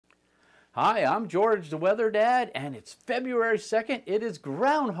Hi, I'm George the Weather Dad, and it's February 2nd. It is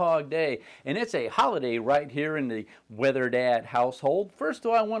Groundhog Day, and it's a holiday right here in the Weather Dad household. First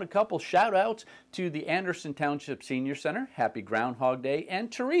of all, I want a couple shout outs to the Anderson Township Senior Center. Happy Groundhog Day.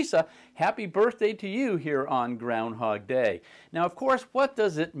 And Teresa, happy birthday to you here on Groundhog Day. Now, of course, what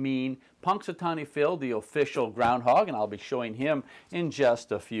does it mean? Punxsutawney Phil, the official groundhog, and I'll be showing him in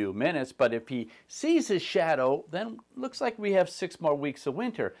just a few minutes. But if he sees his shadow, then looks like we have 6 more weeks of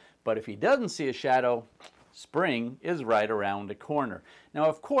winter. But if he doesn't see a shadow, spring is right around the corner. Now,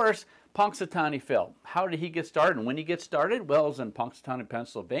 of course, Punxsutawney Phil. How did he get started? And when he gets started, well, it was in Punxsutawney,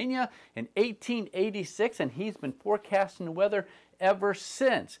 Pennsylvania in 1886, and he's been forecasting the weather ever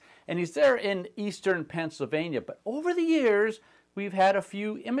since. And he's there in eastern Pennsylvania. But over the years, we've had a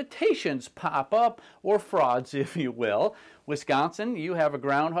few imitations pop up, or frauds, if you will. Wisconsin, you have a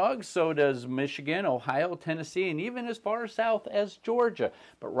groundhog, so does Michigan, Ohio, Tennessee, and even as far south as Georgia.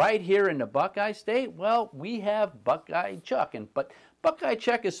 But right here in the Buckeye State, well, we have Buckeye Chuck. But Buckeye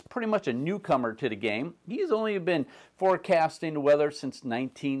Chuck is pretty much a newcomer to the game. He's only been forecasting the weather since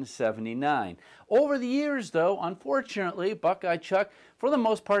 1979. Over the years, though, unfortunately, Buckeye Chuck, for the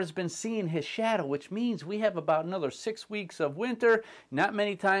most part, has been seeing his shadow, which means we have about another 6 weeks of winter. Not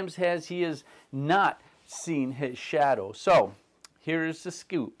many times has he not seen his shadow. So, here's the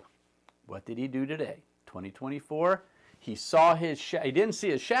scoop. What did he do today? 2024. He saw his shadow. He didn't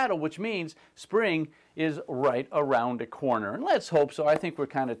see his shadow, which means spring is right around the corner. And let's hope so. I think we're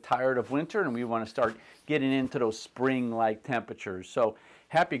kind of tired of winter and we want to start getting into those spring-like temperatures. So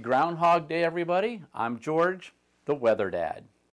happy Groundhog Day, everybody. I'm George, the Weather Dad.